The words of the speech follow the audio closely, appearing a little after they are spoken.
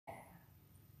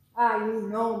You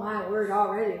know my word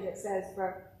already that says,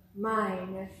 for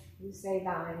mine, you say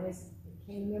thine, is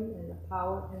the kingdom and the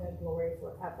power and the glory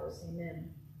forever. Amen.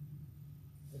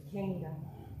 The kingdom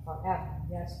forever,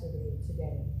 yesterday,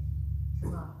 today,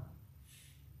 tomorrow.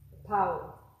 The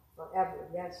power forever,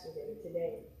 yesterday,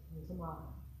 today, and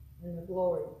tomorrow. And the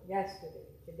glory, yesterday,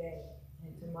 today,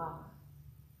 and tomorrow.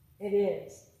 It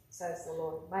is, says the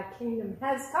Lord. My kingdom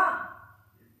has come,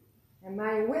 and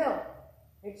my will,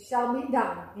 it shall be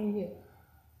done in you,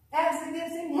 as it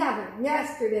is in heaven,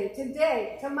 yesterday,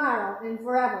 today, tomorrow, and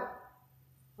forever.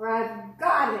 For I've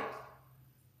got it.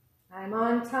 I'm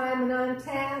on time and on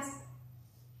task,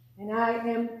 and I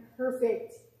am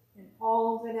perfect in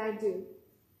all that I do.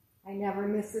 I never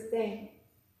miss a thing.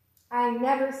 I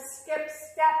never skip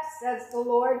steps, says the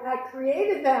Lord. I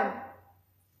created them.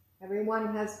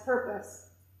 Everyone has purpose.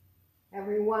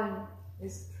 Everyone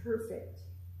is perfect.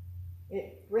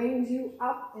 It brings you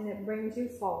up and it brings you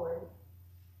forward.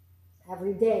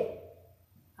 Every day,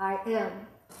 I am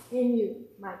in you,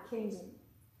 my kingdom.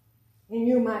 In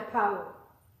you, my power.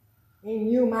 In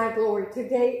you, my glory.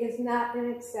 Today is not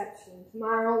an exception.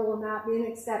 Tomorrow will not be an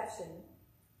exception.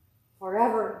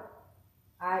 Forever,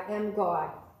 I am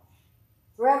God.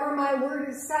 Forever my word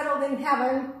is settled in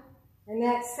heaven, and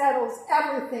that settles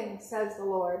everything, says the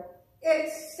Lord.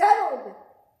 It's settled,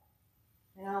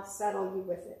 and I'll settle you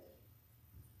with it.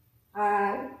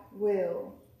 I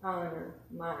will honor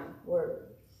my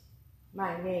word,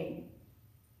 my name,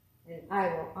 and I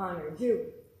will honor you.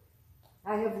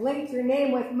 I have linked your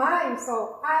name with mine,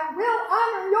 so I will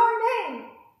honor your name.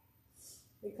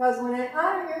 Because when I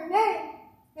honor your name,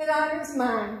 it honors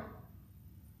mine.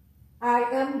 I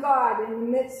am God in the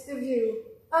midst of you,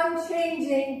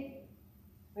 unchanging,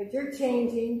 but you're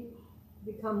changing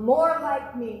to become more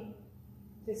like me,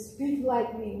 to speak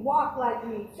like me, walk like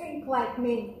me, think like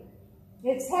me.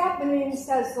 It's happening,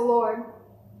 says the Lord.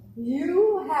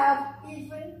 You have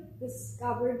even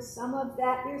discovered some of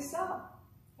that yourself.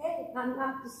 Hey, I'm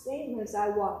not the same as I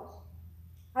was.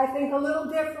 I think a little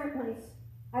differently.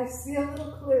 I see a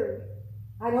little clearer.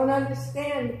 I don't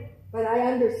understand, but I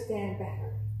understand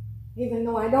better. Even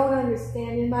though I don't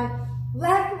understand, in my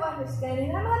lack of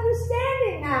understanding, I'm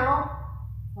understanding now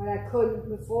what I couldn't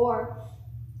before.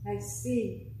 I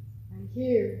see, I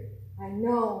hear, I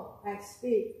know, I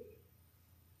speak.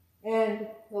 And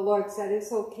the Lord said,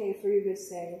 it's okay for you to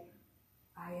say,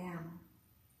 I am.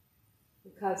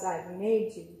 Because I've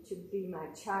made you to be my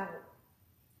child.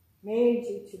 Made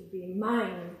you to be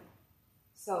mine.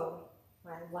 So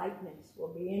my likeness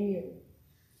will be in you.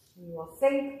 And you will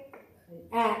think and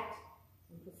act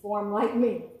and perform like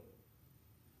me.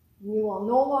 And you will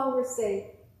no longer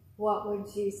say, what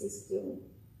would Jesus do?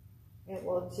 It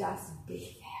will just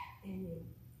be there in you.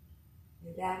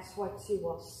 And that's what you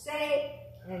will say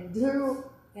and do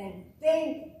and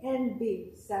think and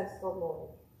be, says the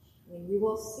Lord. And you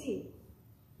will see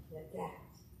that